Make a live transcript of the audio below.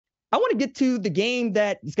I want to get to the game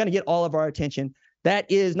that is going to get all of our attention. That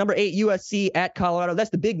is number 8 USC at Colorado.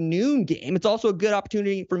 That's the big noon game. It's also a good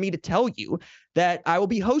opportunity for me to tell you that I will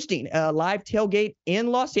be hosting a live tailgate in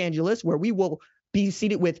Los Angeles where we will be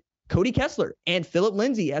seated with Cody Kessler and Philip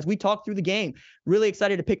Lindsay as we talk through the game. Really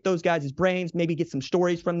excited to pick those guys' brains, maybe get some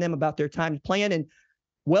stories from them about their time playing, and,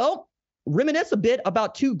 well, reminisce a bit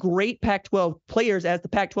about two great Pac-12 players as the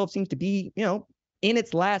Pac-12 seems to be, in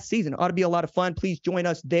its last season. It ought to be a lot of fun. Please join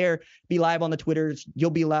us there. Be live on the Twitters.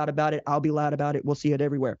 You'll be loud about it. I'll be loud about it. We'll see it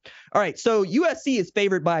everywhere. All right, so USC is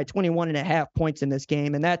favored by 21.5 points in this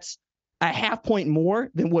game, and that's a half point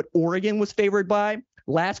more than what Oregon was favored by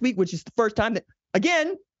last week, which is the first time that,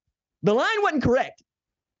 again, the line wasn't correct.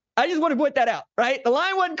 I just want to point that out, right? The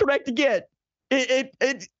line wasn't correct again.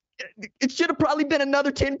 It should have probably been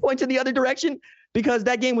another 10 points in the other direction because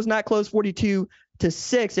that game was not close, 42-6.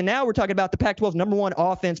 And now we're talking about the Pac-12's number one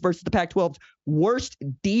offense versus the Pac-12's worst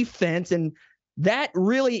defense. And that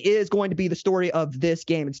really is going to be the story of this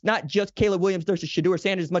game. It's not just Caleb Williams versus Shedeur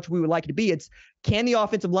Sanders as much as we would like it to be. It's, can the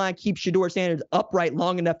offensive line keep Shedeur Sanders upright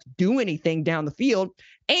long enough to do anything down the field?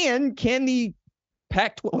 And can the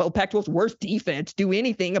Pac-12's worst defense do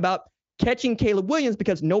anything about catching Caleb Williams,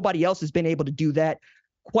 because nobody else has been able to do that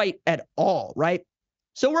quite at all, right?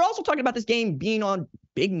 So we're also talking about this game being on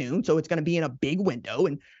big noon, so it's going to be in a big window.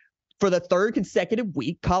 And for the third consecutive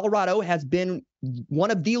week, Colorado has been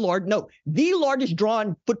one of the largest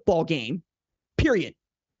drawn football game, period.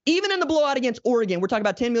 Even in the blowout against Oregon, we're talking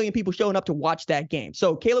about 10 million people showing up to watch that game.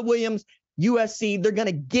 So Caleb Williams, USC, they're going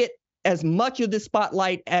to get as much of the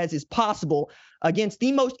spotlight as is possible against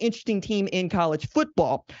the most interesting team in college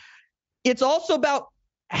football. It's also about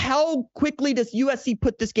how quickly does USC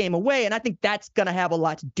put this game away? And I think that's going to have a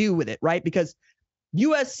lot to do with it, right? Because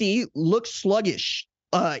USC looks sluggish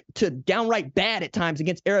to downright bad at times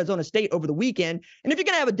against Arizona State over the weekend. And if you're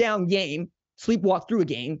going to have a down game, sleepwalk through a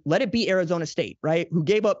game, let it be Arizona State, right? Who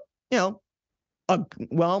gave up,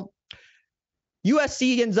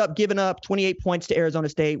 USC ends up giving up 28 points to Arizona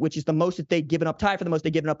State, which is the most that they've given up, tied for the most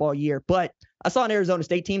they've given up all year. But I saw an Arizona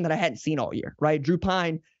State team that I hadn't seen all year, right? Drew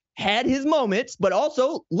Pine had his moments, but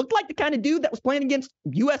also looked like the kind of dude that was playing against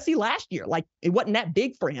USC last year. Like, it wasn't that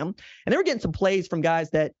big for him. And they were getting some plays from guys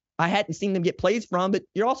that I hadn't seen them get plays from. But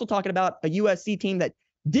you're also talking about a USC team that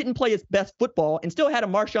didn't play its best football and still had a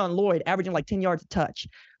Marshawn Lloyd averaging like 10 yards a touch,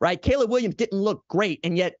 right? Caleb Williams didn't look great,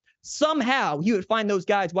 and yet somehow you would find those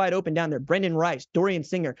guys wide open down there. Brendan Rice, Dorian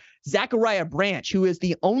Singer, Zachariah Branch, who is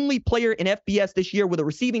the only player in FBS this year with a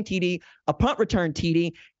receiving TD, a punt return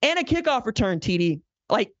TD, and a kickoff return TD.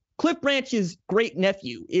 Like, Cliff Branch's great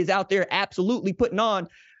nephew is out there absolutely putting on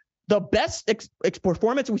the best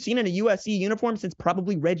performance we've seen in a USC uniform since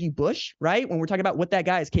probably Reggie Bush, right? When we're talking about what that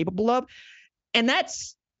guy is capable of. And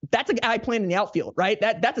that's a guy playing in the outfield, right?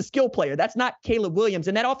 That's a skill player. That's not Caleb Williams.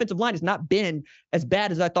 And that offensive line has not been as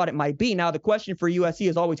bad as I thought it might be. Now, the question for USC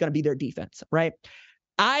is always going to be their defense, right?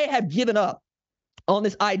 I have given up on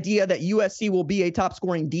this idea that USC will be a top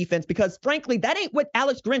scoring defense because, frankly, that ain't what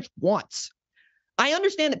Alex Grinch wants. I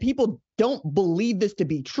understand that people don't believe this to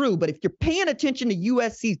be true, but if you're paying attention to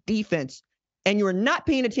USC's defense and you're not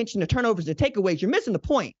paying attention to turnovers and takeaways, you're missing the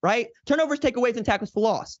point, right? Turnovers, takeaways, and tackles for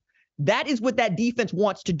loss. That is what that defense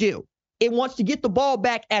wants to do. It wants to get the ball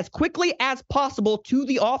back as quickly as possible to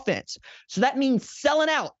the offense. So that means selling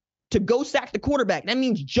out to go sack the quarterback. That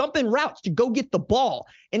means jumping routes to go get the ball.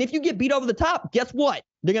 And if you get beat over the top, guess what?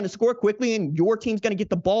 They're going to score quickly and your team's going to get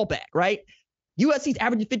the ball back, right? USC's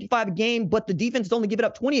averaging 55 a game, but the defense is only giving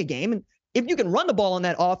up 20 a game. And if you can run the ball on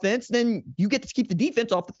that offense, then you get to keep the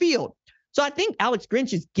defense off the field. So I think Alex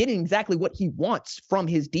Grinch is getting exactly what he wants from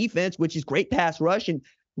his defense, which is great pass rush and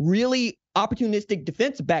really opportunistic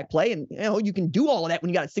defensive back play. And, you can do all of that when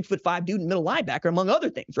you got a 6'5" dude in middle linebacker, among other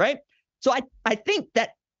things, right? So I think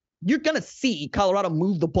that you're going to see Colorado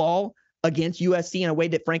move the ball against USC in a way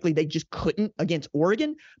that, frankly, they just couldn't against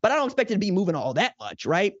Oregon. But I don't expect it to be moving all that much,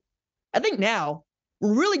 right? I think now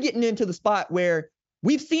we're really getting into the spot where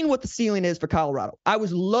we've seen what the ceiling is for Colorado. I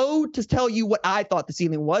was loath to tell you what I thought the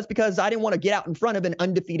ceiling was because I didn't want to get out in front of an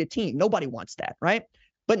undefeated team. Nobody wants that, right?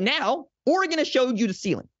 But now Oregon has showed you the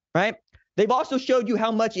ceiling, right? They've also showed you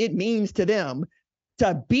how much it means to them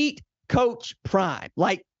to beat Coach Prime.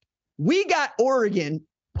 Like, we got Oregon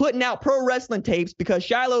putting out pro wrestling tapes because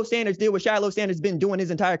Shiloh Sanders did what Shiloh Sanders has been doing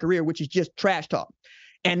his entire career, which is just trash talk.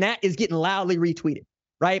 And that is getting loudly retweeted,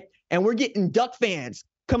 right? And we're getting Duck fans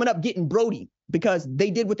coming up getting Brody because they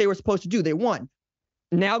did what they were supposed to do. They won.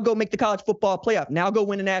 Now go make the college football playoff. Now go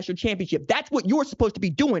win a national championship. That's what you're supposed to be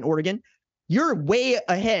doing, Oregon. You're way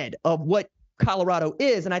ahead of what Colorado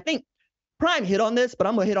is. And I think Prime hit on this, but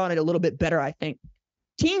I'm going to hit on it a little bit better, I think.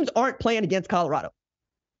 teams aren't playing against Colorado.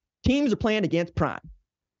 Teams are playing against Prime.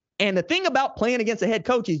 And the thing about playing against a head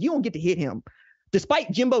coach is you don't get to hit him.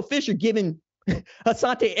 Despite Jimbo Fisher giving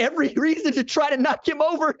Asante every reason to try to knock him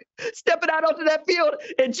over, stepping out onto that field,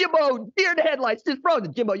 and Jimbo, deer in the headlights, just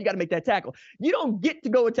frozen. Jimbo, you got to make that tackle. You don't get to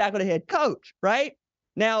go and tackle the head coach, right?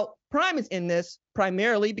 Now, Prime is in this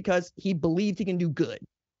primarily because he believes he can do good,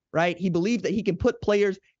 right? He believes that he can put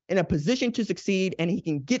players in a position to succeed and he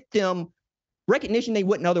can get them recognition they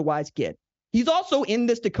wouldn't otherwise get. He's also in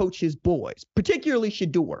this to coach his boys, particularly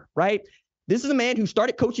Shedeur, right? This is a man who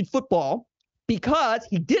started coaching football because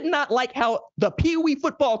he did not like how the Pee Wee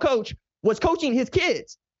football coach was coaching his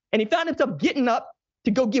kids. And he found himself getting up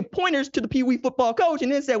to go give pointers to the Pee Wee football coach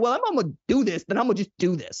and then said, well, I'm going to do this, then I'm going to just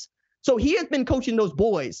do this. So he has been coaching those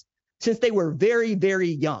boys since they were very, very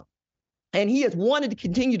young. And he has wanted to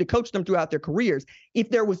continue to coach them throughout their careers. If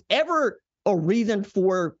there was ever a reason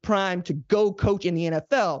for Prime to go coach in the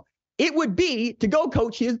NFL, it would be to go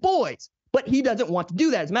coach his boys. But he doesn't want to do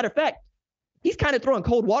that. As a matter of fact, he's kind of throwing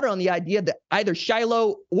cold water on the idea that either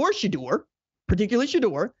Shiloh or Shedeur, particularly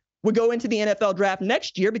Shedeur, would go into the NFL draft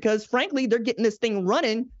next year because, frankly, they're getting this thing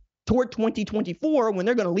running toward 2024 when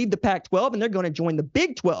they're going to leave the Pac-12 and they're going to join the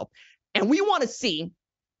Big 12. And we want to see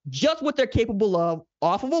just what they're capable of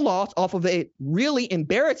off of a loss, off of a really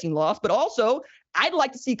embarrassing loss. But also, I'd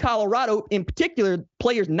like to see Colorado, in particular,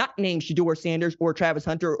 players not named Shedeur Sanders or Travis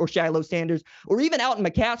Hunter or Shiloh Sanders, or even Alton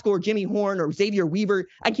McCaskill or Jimmy Horn or Xavier Weaver.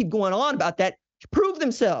 I keep going on about that. Prove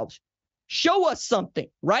themselves. Show us something,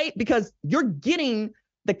 right? Because you're getting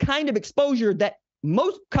the kind of exposure that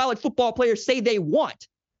most college football players say they want.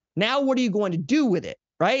 Now, what are you going to do with it,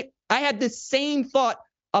 right? I had this same thought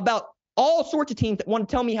about all sorts of teams that want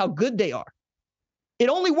to tell me how good they are. It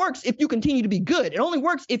only works if you continue to be good. It only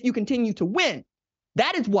works if you continue to win.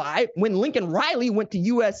 That is why when Lincoln Riley went to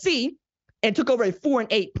USC and took over a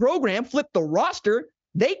 4-8 program, flipped the roster,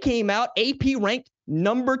 they came out AP ranked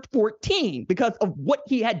number 14 because of what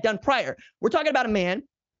he had done prior. We're talking about a man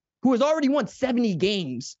who has already won 70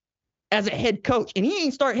 games as a head coach, and he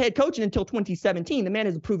ain't start head coaching until 2017. The man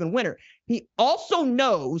is a proven winner. He also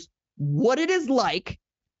knows what it is like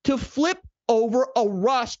to flip over a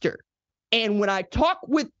roster. And when I talk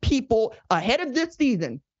with people ahead of this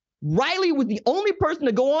season, Riley was the only person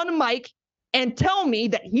to go on the mic and tell me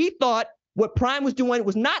that he thought what Prime was doing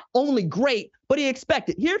was not only great, but he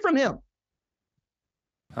expected. Hear from him.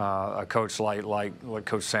 A coach like what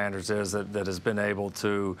Coach Sanders is that has been able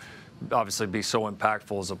to obviously be so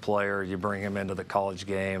impactful as a player. You bring him into the college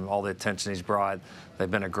game, all the attention he's brought. They've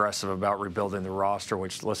been aggressive about rebuilding the roster,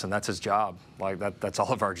 which, listen, that's his job. Like, that's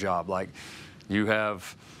all of our job. Like, you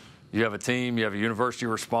have a team, you have a university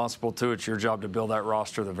responsible to it. It's your job to build that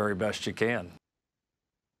roster the very best you can.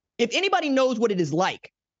 If anybody knows what it is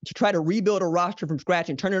like to try to rebuild a roster from scratch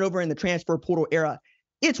and turn it over in the transfer portal era,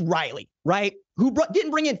 it's Riley, right? Who didn't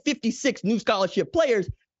bring in 56 new scholarship players,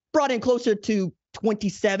 brought in closer to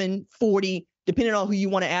 27, 40, depending on who you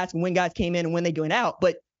want to ask and when guys came in and when they went out.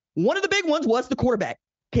 But one of the big ones was the quarterback,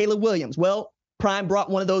 Caleb Williams. Well, Prime brought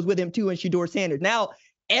one of those with him too, and Shedeur Sanders. Now,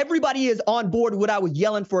 everybody is on board with what I was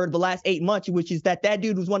yelling for the last 8 months, which is that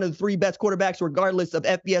dude was one of the 3 best quarterbacks regardless of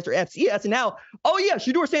FBS or FCS. And now, oh yeah,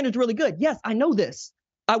 Shedeur Sanders is really good. Yes, I know this.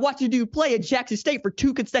 I watched the dude play at Jackson State for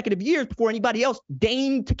 2 consecutive years before anybody else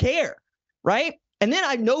deigned to care, right? And then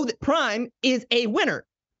I know that Prime is a winner,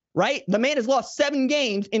 right? The man has lost 7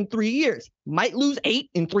 games in 3 years. Might lose 8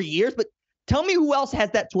 in 3 years, but tell me who else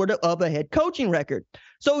has that sort of a head coaching record.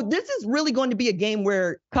 So this is really going to be a game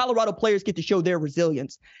where Colorado players get to show their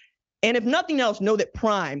resilience. And if nothing else, know that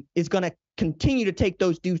Prime is going to continue to take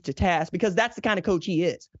those dudes to task because that's the kind of coach he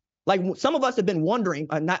is. Like some of us have been wondering,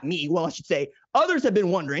 not me, well, I should say, others have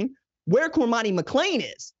been wondering where Cormani McClain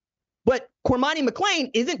is. But Cormani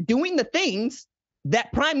McClain isn't doing the things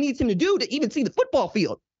that Prime needs him to do to even see the football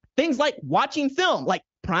field. Things like watching film, like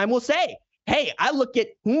Prime will say, hey, I look at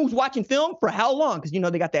who's watching film for how long, because,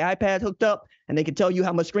 they got the iPads hooked up and they can tell you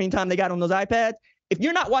how much screen time they got on those iPads. If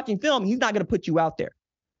you're not watching film, he's not going to put you out there,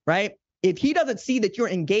 right? If he doesn't see that you're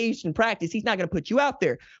engaged in practice, he's not going to put you out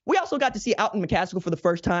there. We also got to see Alton McCaskill for the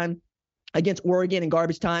first time against Oregon in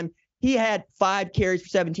garbage time. He had 5 carries for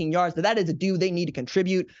 17 yards. So that is a dude they need to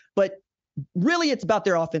contribute. But really, it's about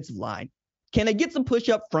their offensive line. Can they get some push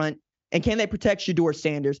up front? And can they protect Shedeur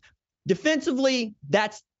Sanders? Defensively,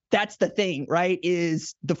 that's the thing, right,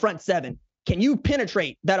 is the front 7. Can you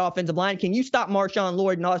penetrate that offensive line? Can you stop Marshawn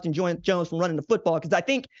Lloyd and Austin Jones from running the football? Because I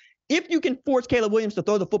think if you can force Caleb Williams to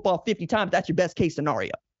throw the football 50 times, that's your best case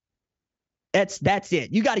scenario. That's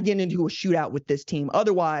it. You got to get into a shootout with this team.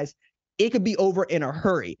 Otherwise, it could be over in a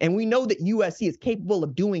hurry. And we know that USC is capable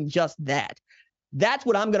of doing just that. That's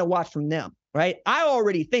what I'm going to watch from them, right? I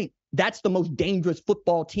already think that's the most dangerous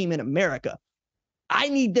football team in America. I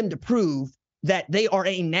need them to prove that they are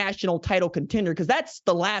a national title contender, because that's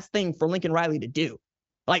the last thing for Lincoln Riley to do.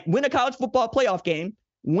 Like, win a college football playoff game,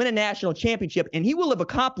 win a national championship, and he will have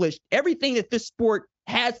accomplished everything that this sport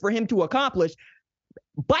has for him to accomplish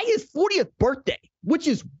by his 40th birthday, which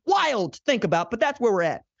is wild to think about, but that's where we're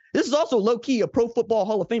at. This is also low-key a Pro Football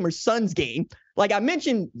Hall of Famer's son's game. Like I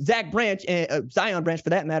mentioned, Zach Branch and Zion Branch, for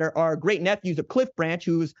that matter, are great nephews of Cliff Branch,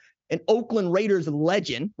 who's an Oakland Raiders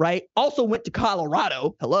legend, right? Also went to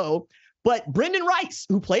Colorado. Hello. But Brendan Rice,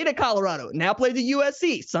 who played at Colorado, now plays at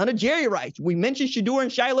USC, son of Jerry Rice. We mentioned Shedeur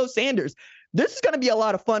and Shiloh Sanders. This is going to be a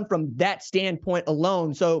lot of fun from that standpoint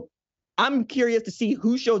alone. So I'm curious to see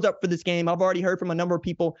who shows up for this game. I've already heard from a number of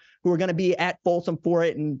people who are going to be at Folsom for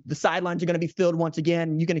it, and the sidelines are going to be filled once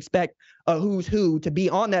again. You can expect a who's who to be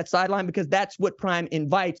on that sideline, because that's what Prime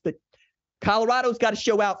invites. But Colorado's got to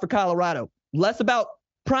show out for Colorado. Less about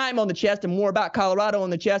Prime on the chest and more about Colorado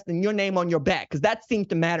on the chest and your name on your back, because that seems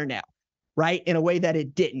to matter now, right? In a way that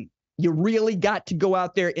it didn't. You really got to go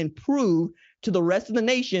out there and prove to the rest of the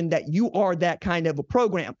nation that you are that kind of a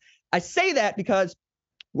program. I say that because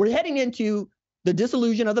we're heading into the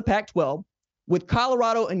dissolution of the Pac-12, with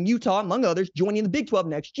Colorado and Utah, among others, joining the Big 12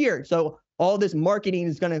 next year. So all this marketing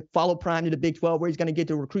is going to follow Prime to the Big 12, where he's going to get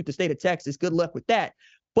to recruit the state of Texas. Good luck with that.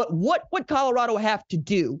 But what would Colorado have to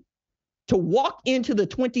do to walk into the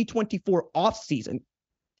 2024 offseason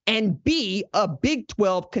and be a Big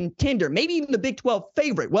 12 contender, maybe even the Big 12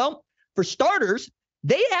 favorite? Well, for starters,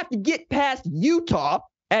 they have to get past Utah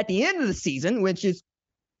at the end of the season, which is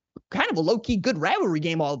kind of a low-key good rivalry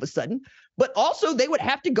game all of a sudden. But also they would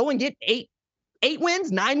have to go and get eight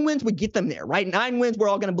wins. 9 wins would get them there, right? 9 wins, we're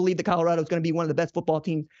all going to believe that Colorado is going to be one of the best football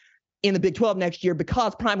teams in the Big 12 next year,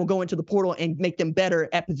 because Prime will go into the portal and make them better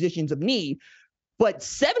at positions of need. But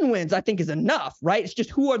 7 wins, I think, is enough, right? It's just,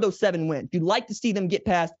 who are those 7 wins? You'd like to see them get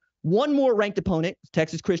past one more ranked opponent.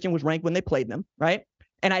 Texas Christian was ranked when they played them, right?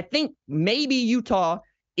 And I think maybe Utah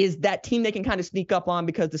is that team they can kind of sneak up on,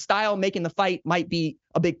 because the style making the fight might be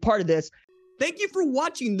a big part of this. Thank you for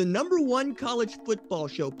watching the #1 college football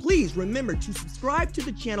show. Please remember to subscribe to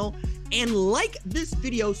the channel and like this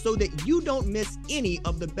video so that you don't miss any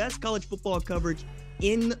of the best college football coverage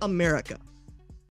in America.